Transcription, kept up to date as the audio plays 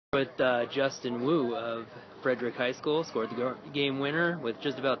With Justin Wu of Frederick High School, scored the game winner with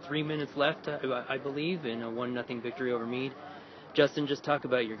just about 3 minutes left, I believe, in a 1-0 victory over Mead. Justin, just talk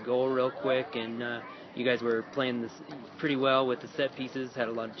about your goal real quick, and you guys were playing this pretty well with the set pieces, had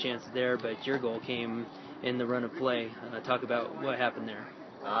a lot of chances there, but your goal came in the run of play. Talk about what happened there.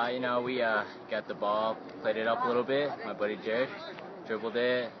 We got the ball, played it up a little bit. My buddy Jared dribbled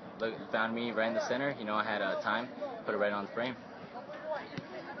it, found me right in the center. I had time, put it right on the frame.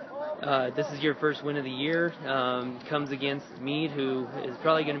 This is your first win of the year. Comes against Mead, who is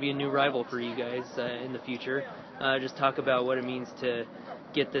probably going to be a new rival for you guys in the future. Just talk about what it means to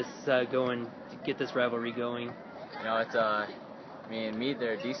get this going, to get this rivalry going. Me and Mead,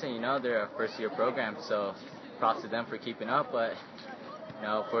 they're decent. They're a first-year program, so props to them for keeping up. But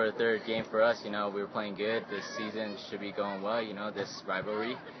for a third game for us, we were playing good. This season should be going well. This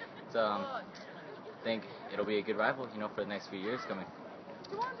rivalry. So I think it'll be a good rival, for the next few years coming.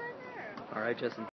 All right, Justin.